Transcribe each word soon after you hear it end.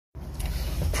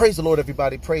Praise the Lord,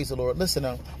 everybody. Praise the Lord.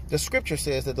 Listen, the scripture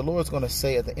says that the Lord's going to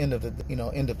say at the end of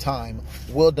the end of time,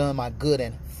 well done, my good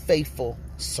and faithful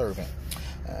servant.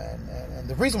 And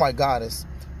the reason why God is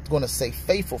going to say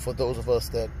faithful for those of us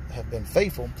that have been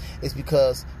faithful is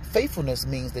because faithfulness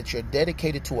means that you're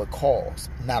dedicated to a cause,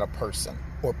 not a person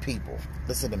or people.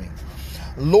 Listen to me.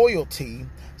 Loyalty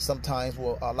sometimes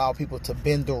will allow people to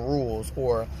bend the rules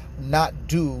or not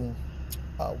do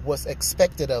what's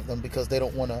expected of them because they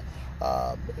don't want to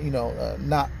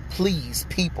not please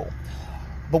people.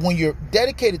 But when you're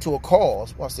dedicated to a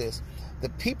cause, watch this, the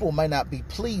people might not be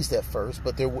pleased at first,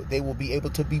 but they will be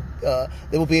able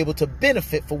to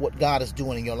benefit for what God is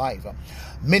doing in your life.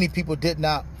 Many people did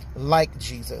not like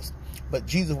Jesus, but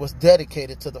Jesus was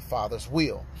dedicated to the Father's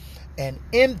will. And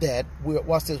in that, we're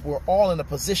all in a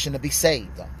position to be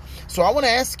saved. So I want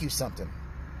to ask you something.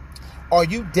 Are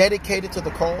you dedicated to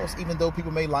the cause, even though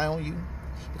people may lie on you?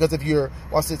 Because if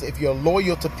you're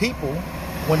loyal to people,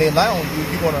 when they lie on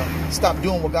you, you're going to stop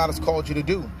doing what God has called you to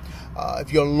do.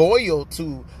 If you're loyal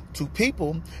to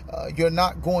people, you're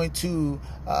not going to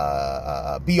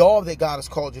be all that God has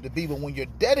called you to be. But when you're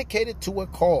dedicated to a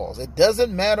cause, it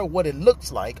doesn't matter what it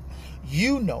looks like.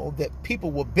 You know that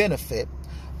people will benefit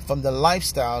from the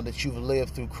lifestyle that you've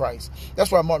lived through Christ.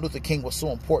 That's why Martin Luther King was so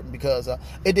important, because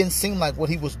it didn't seem like what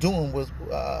he was doing was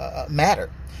mattered.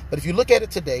 But if you look at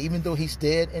it today, even though he's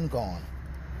dead and gone,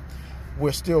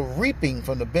 we're still reaping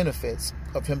from the benefits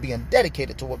of him being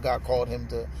dedicated to what God called him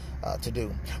to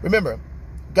do. Remember,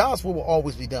 God's will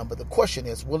always be done, but the question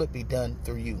is, will it be done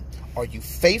through you? Are you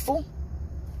faithful?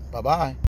 Bye-bye.